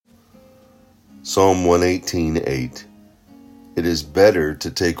Psalm 118:8. It is better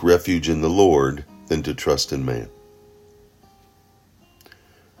to take refuge in the Lord than to trust in man.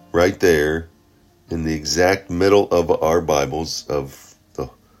 Right there, in the exact middle of our Bibles, of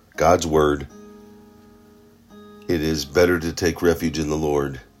God's Word, it is better to take refuge in the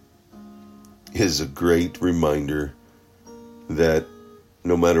Lord. It is a great reminder that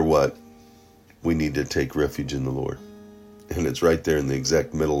no matter what, we need to take refuge in the Lord. And it's right there in the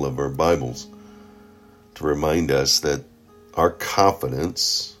exact middle of our Bibles to remind us that our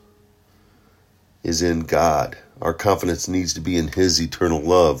confidence is in God. Our confidence needs to be in His eternal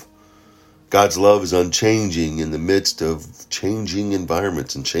love. God's love is unchanging in the midst of changing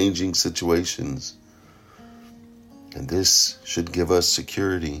environments and changing situations. And this should give us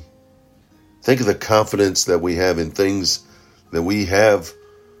security. Think of the confidence that we have in things that we have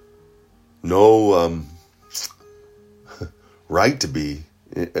no right to be,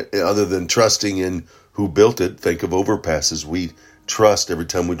 other than trusting in who built it. Think of overpasses. We trust every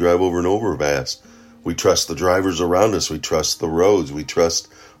time we drive over an overpass. We trust the drivers around us. We trust the roads. We trust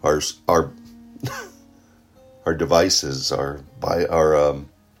our our devices, our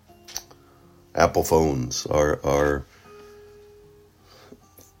Apple phones, our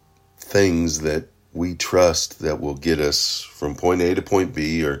things that we trust that will get us from point A to point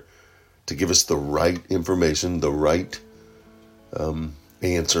B, or to give us the right information, the right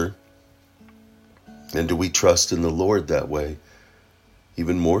answer. And do we trust in the Lord that way?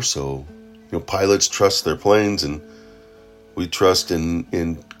 Even more so. Pilots trust their planes, and we trust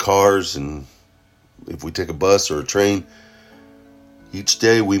in cars, and if we take a bus or a train, each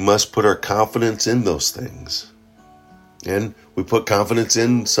day we must put our confidence in those things. And we put confidence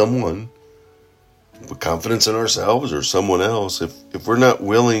in someone, put confidence in ourselves or someone else. If we're not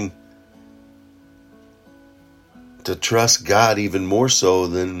willing to trust God even more so,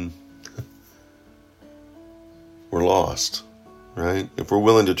 then we're lost, right? If we're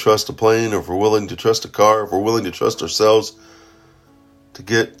willing to trust a plane, or if we're willing to trust a car, if we're willing to trust ourselves to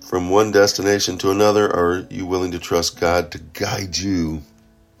get from one destination to another, are you willing to trust God to guide you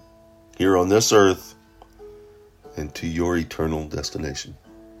here on this earth and to your eternal destination?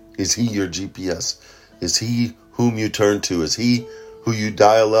 Is He your GPS? Is He whom you turn to? Is He who you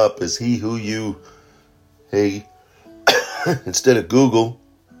dial up? Is He who you, hey, instead of Google,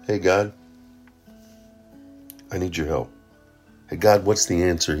 hey God, I need your help. Hey God, what's the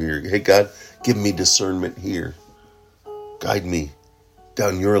answer here? Hey God, give me discernment here. Guide me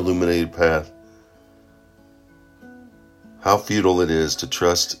down your illuminated path. How futile it is to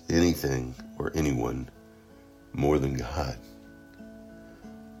trust anything or anyone more than God.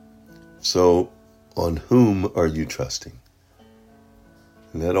 So, on whom are you trusting?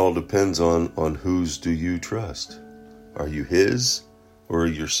 And that all depends on whose do you trust. Are you His or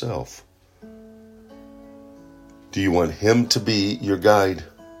yourself? Do you want Him to be your guide,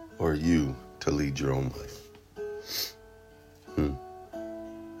 or you to lead your own life?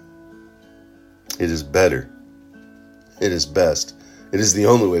 It is better. It is best. It is the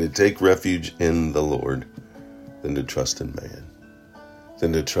only way to take refuge in the Lord than to trust in man,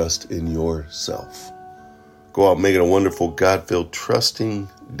 than to trust in yourself. Go out and make it a wonderful, God-filled, trusting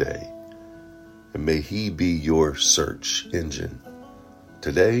day. And may He be your search engine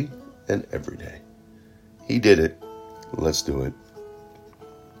today and every day. He did it. Let's do it.